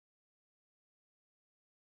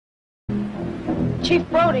Chief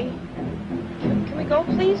Brody. Can we go,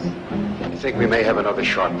 please? I think we may have another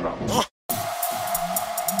shark problem.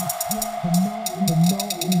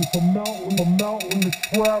 I'm out in the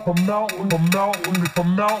trap. I'm out in the trap.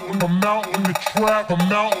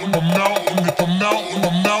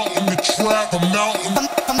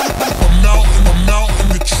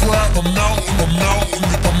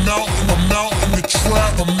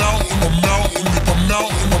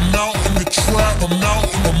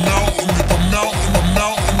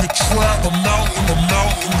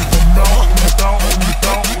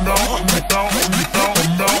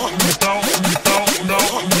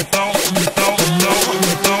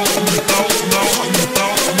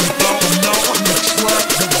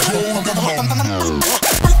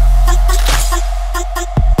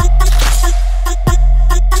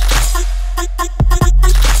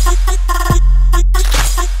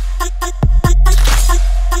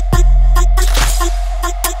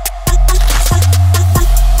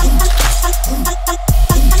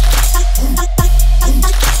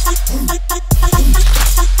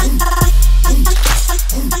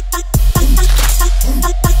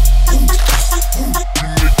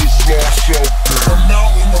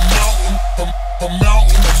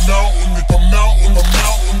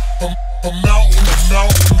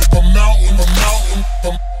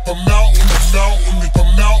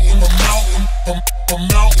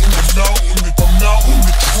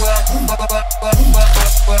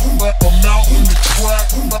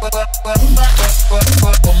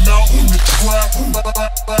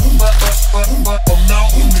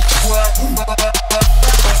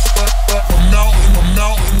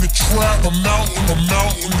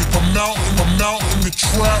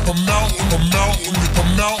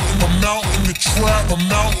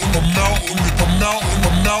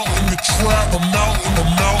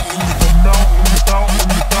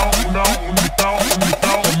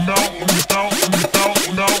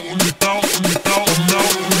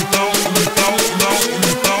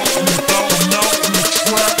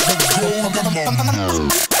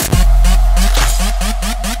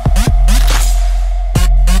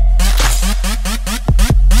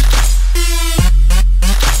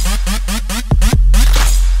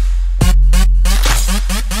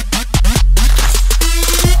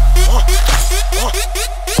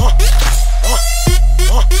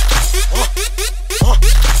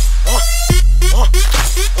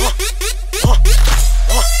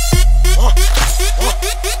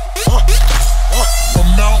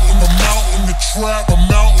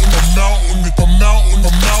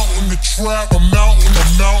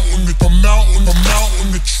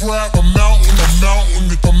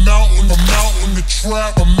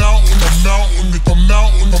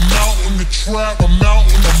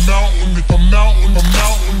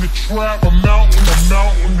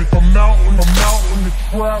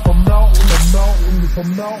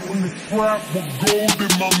 I'm out in the trap with gold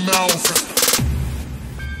in my mouth.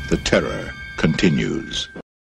 The terror continues.